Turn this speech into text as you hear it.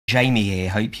Jamie here,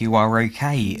 hope you are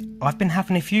okay. I've been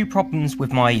having a few problems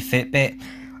with my Fitbit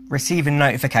receiving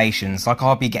notifications, like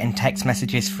I'll be getting text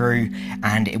messages through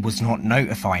and it was not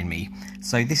notifying me.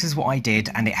 So this is what I did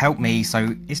and it helped me,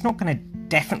 so it's not going to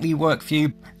definitely work for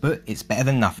you, but it's better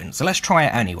than nothing. So let's try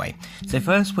it anyway. So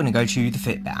first we're going to go to the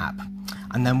Fitbit app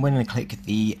and then we're going to click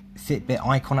the Fitbit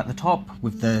icon at the top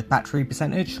with the battery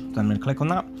percentage. So I'm going to click on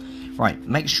that. Right,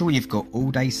 make sure you've got all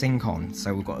day sync on,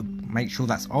 so we've got to make sure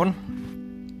that's on.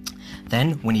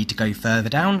 Then we need to go further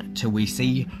down till we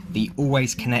see the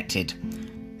always connected.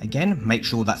 Again, make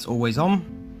sure that's always on.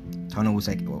 Turn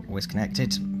always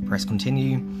connected, press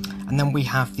continue. And then we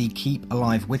have the keep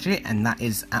alive widget, and that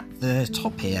is at the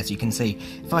top here, as you can see.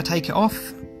 If I take it off,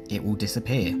 it will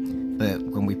disappear. But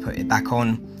when we put it back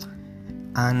on,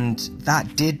 and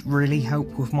that did really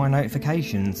help with my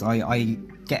notifications. I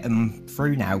get them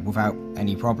through now without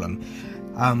any problem.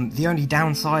 The only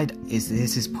downside is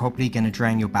this is probably going to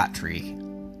drain your battery.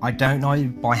 I don't know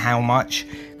by how much,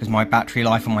 because my battery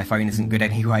life on my phone isn't good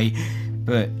anyway,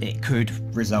 but it could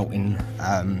result in,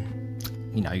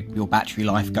 you know, your battery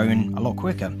life going a lot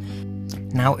quicker.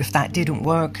 Now, if that didn't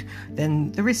work,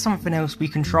 then there is something else we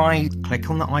can try. Click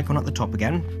on the icon at the top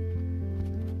again.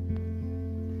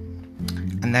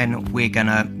 And then we're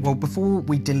gonna, well, before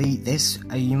we delete this,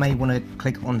 you may want to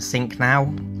click on sync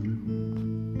now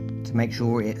to make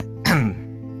sure it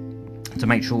to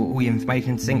make sure all your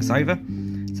information syncs over.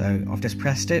 So I've just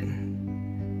pressed it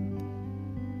and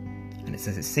it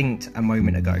says it's synced a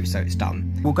moment ago, so it's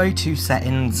done. We'll go to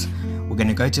settings, we're going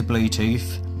to go to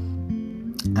Bluetooth,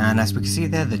 and as we can see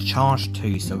there, the charge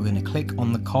to, so we're going to click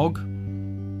on the cog and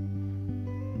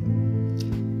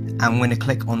we're going to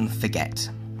click on forget.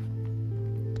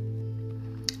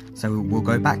 So we'll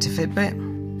go back to Fitbit.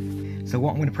 So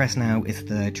what I'm going to press now is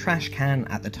the trash can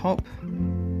at the top.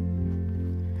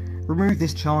 Remove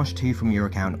this charge to from your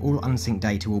account, all unsynced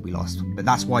data will be lost, but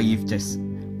that's why you've just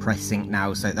pressed sync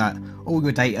now, so that all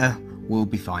your data will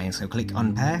be fine. So click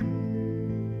unpair.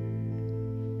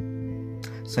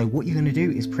 So what you're going to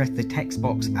do is press the text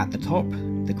box at the top,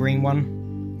 the green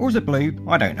one, or is it blue?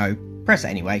 I don't know, press it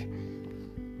anyway.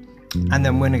 And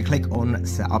then we're going to click on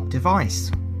set up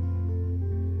device.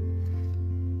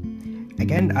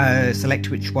 Again, select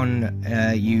which one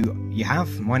you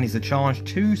have. Mine is a charge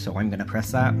 2, so I'm going to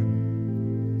press that.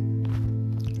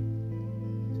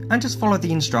 And just follow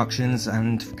the instructions,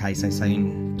 and okay, so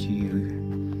saying to you,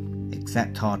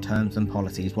 accept our terms and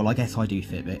policies. Well, I guess I do,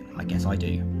 Fitbit. I guess I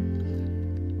do.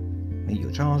 Meet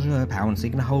your charger, power on, so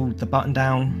you're going to hold the button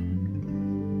down.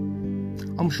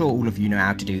 I'm sure all of you know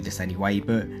how to do this anyway,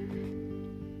 but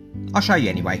I'll show you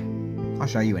anyway. I'll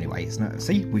show you anyway. It's not,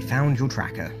 see, we found your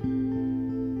tracker.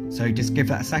 So just give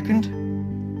that a second.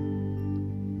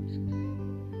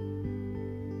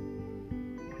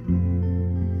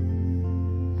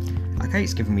 Okay,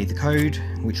 it's giving me the code,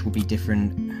 which will be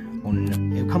different on,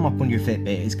 it'll come up on your Fitbit,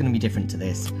 it's going to be different to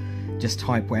this. Just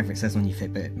type whatever it says on your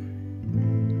Fitbit.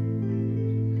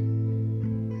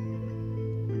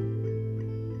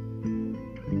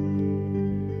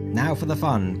 Now for the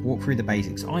fun, walk through the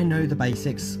basics. I know the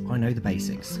basics, I know the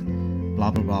basics.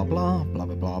 Blah blah blah blah, blah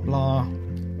blah blah blah.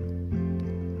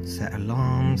 Set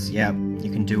alarms, yeah, you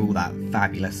can do all that,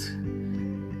 fabulous.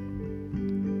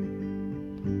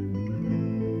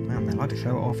 Man, they like to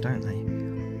show it off, don't they?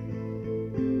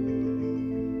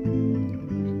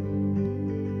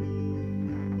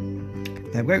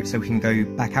 There we go, so we can go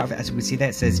back out of it. As we see there,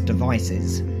 it says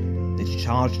devices. The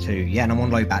charge to, yeah, and I'm on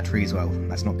low battery as well,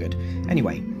 that's not good.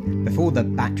 Anyway, before the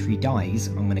battery dies,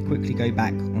 I'm going to quickly go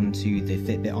back onto the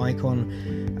Fitbit icon,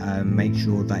 make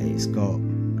sure that it's got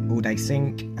all day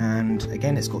sync, and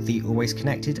again it's got the always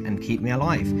connected and keep me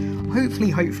alive.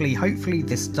 Hopefully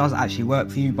this does actually work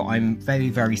for you, but I'm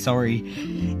very sorry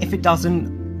if it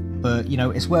doesn't, but you know,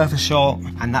 it's worth a shot,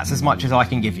 and that's as much as I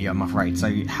can give you, I'm afraid.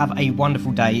 So have a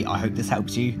wonderful day, I hope this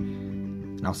helps you,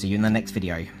 and I'll see you in the next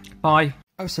video. Bye.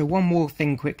 Oh, so one more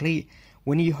thing quickly,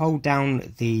 when you hold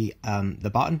down the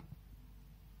button,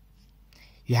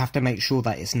 you have to make sure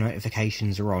that its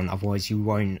notifications are on, otherwise you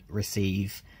won't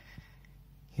receive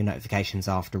your notifications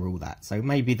after all that. So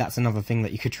maybe that's another thing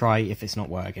that you could try if it's not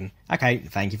working. Okay,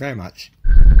 thank you very much.